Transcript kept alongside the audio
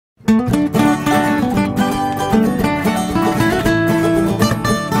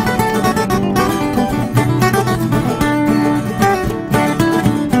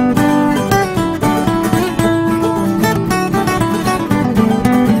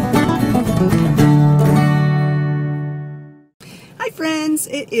friends,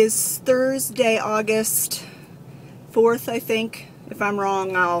 it is Thursday, August 4th, I think. If I'm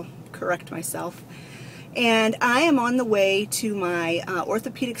wrong, I'll correct myself. And I am on the way to my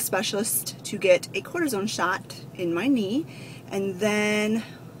orthopedic specialist to get a cortisone shot in my knee. And then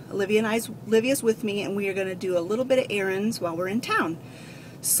Olivia's with me, and we are going to do a little bit of errands while we're in town.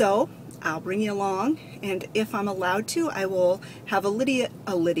 So I'll bring you along, and if I'm allowed to, I will have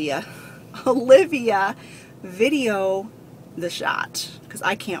Olivia video the shot, because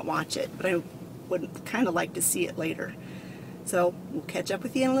I can't watch it, but I would kind of like to see it later. So we'll catch up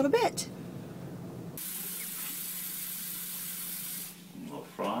with you in a little bit. A little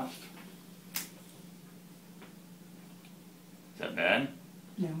frost. Is that bad?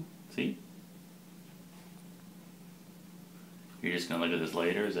 No. See? You're just gonna look at this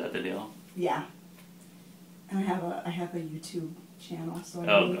later? Is that the deal? Yeah. And I have a YouTube channel, so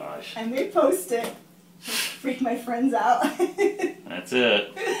I may post it. Freak my friends out. That's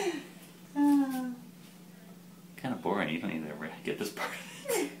it. Kind of boring. You don't even ever get this part.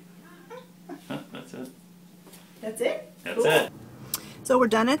 That's it. That's it? That's cool. it. So we're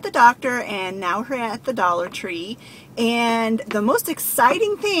done at the doctor, and now we're at the Dollar Tree. And the most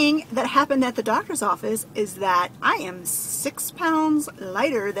exciting thing that happened at the doctor's office is that I am 6 pounds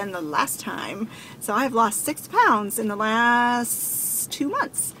lighter than the last time. So I've lost 6 pounds in the last 2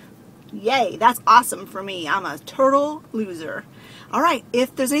 months. Yay, that's awesome for me. I'm a total loser. Alright,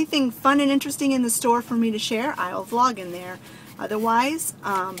 if there's anything fun and interesting in the store for me to share, I'll vlog in there. Otherwise,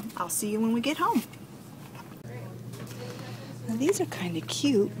 I'll see you when we get home. Now, these are kind of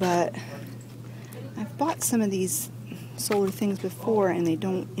cute, but I've bought some of these solar things before and they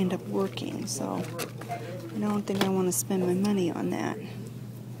don't end up working, so I don't think I want to spend my money on that.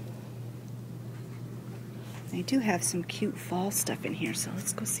 They do have some cute fall stuff in here, so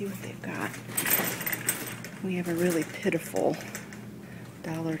let's go see what they've got. We have a really pitiful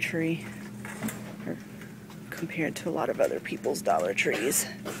Dollar Tree, or compared to a lot of other people's Dollar Trees.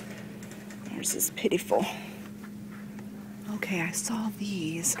 Ours is pitiful. Okay, I saw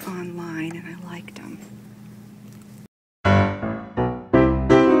these online and I liked them.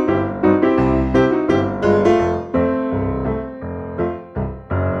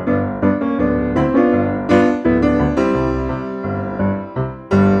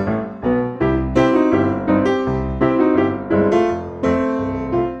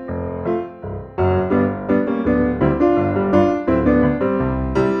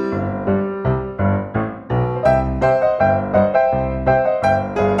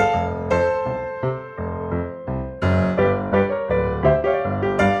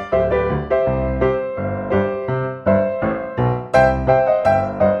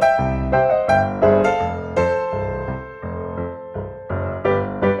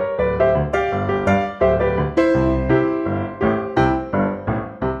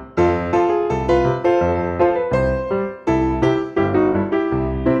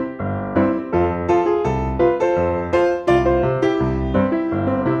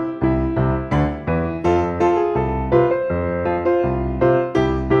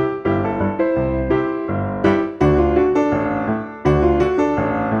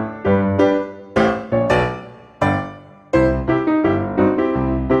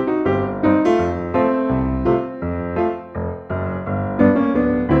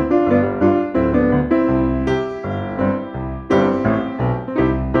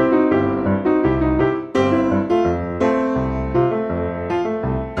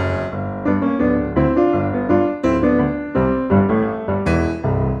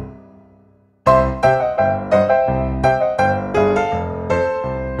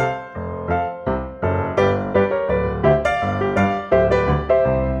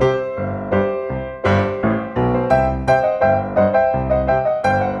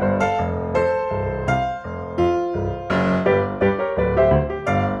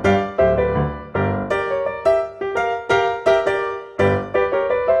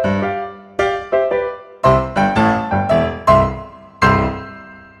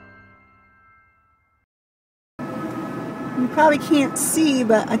 You probably can't see,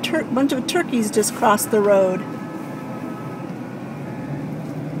 but a bunch of turkeys just crossed the road.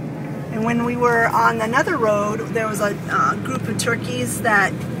 And when we were on another road, there was a group of turkeys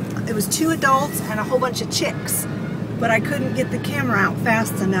that, it was 2 adults and a whole bunch of chicks. But I couldn't get the camera out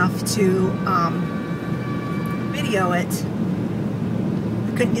fast enough to video it.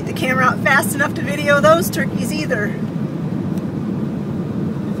 I couldn't get the camera out fast enough to video those turkeys either.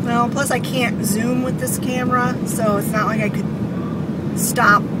 Well, plus I can't zoom with this camera, so it's not like I could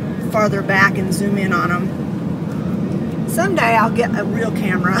stop farther back and zoom in on them. Someday I'll get a real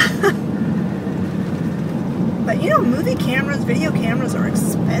camera. But you know, movie cameras, video cameras are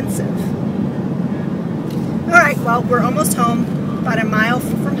expensive. Alright, well, we're almost home, about a mile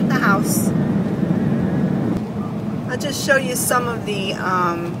from the house. I'll just show you some of the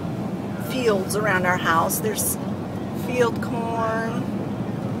fields around our house. There's field corn.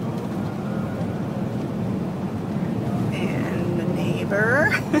 And the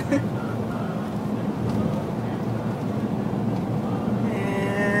neighbor.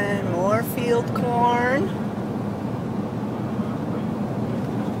 And more field corn.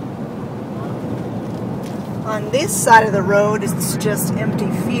 On this side of the road, it's just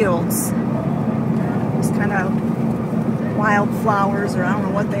empty fields. It's kind of wildflowers, or I don't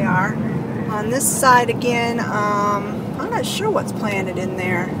know what they are. On this side again, I'm not sure what's planted in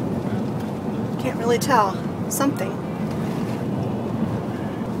there. Can't really tell. Something.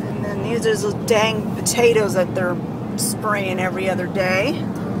 And then these are those dang potatoes that they're spraying every other day.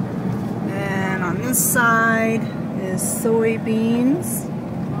 And on this side is soybeans.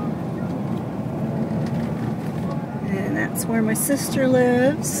 And that's where my sister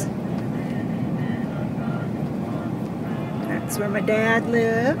lives. That's where my dad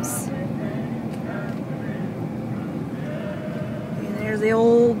lives. And there's the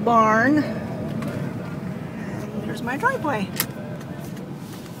old barn. And there's my driveway.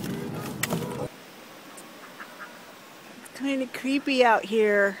 It's kind of creepy out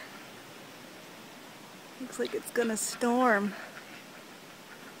here. Looks like it's gonna storm.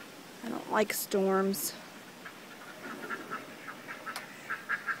 I don't like storms.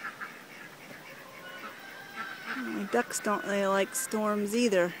 My ducks don't really like storms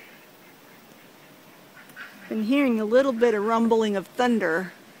either. Been hearing a little bit of rumbling of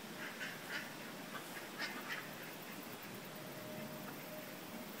thunder.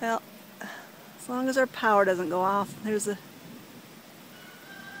 Well, as long as our power doesn't go off. There's a...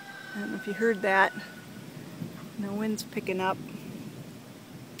 I don't know if you heard that. The wind's picking up.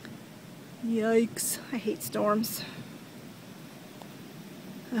 Yikes. I hate storms.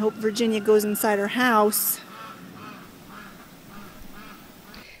 I hope Virginia goes inside her house.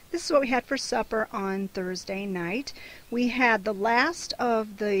 This is what we had for supper on Thursday night. We had the last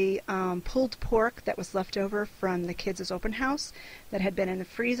of the pulled pork that was left over from the kids' open house that had been in the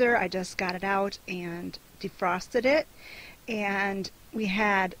freezer. I just got it out and defrosted it. And we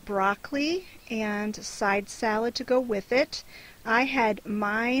had broccoli and side salad to go with it. I had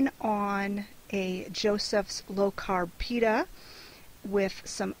mine on a Joseph's low-carb pita with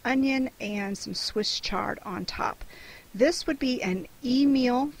some onion and some Swiss chard on top. This would be an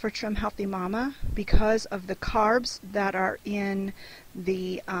e-meal for Trim Healthy Mama because of the carbs that are in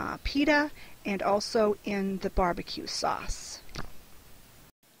the pita and also in the barbecue sauce.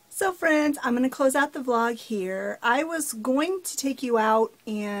 So friends, I'm going to close out the vlog here. I was going to take you out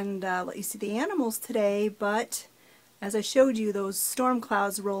and let you see the animals today, but as I showed you those storm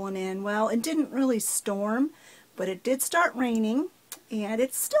clouds rolling in, well, it didn't really storm, but it did start raining, and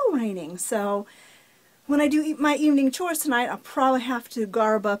it's still raining. So when I do my evening chores tonight, I'll probably have to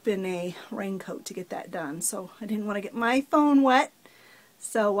garb up in a raincoat to get that done. So I didn't want to get my phone wet,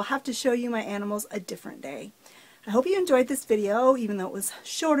 so we'll have to show you my animals a different day. I hope you enjoyed this video, even though it was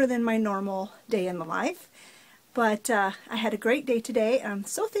shorter than my normal day in the life. But I had a great day today, and I'm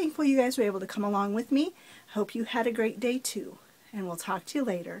so thankful you guys were able to come along with me. I hope you had a great day too, and we'll talk to you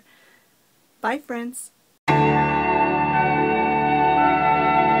later. Bye, friends.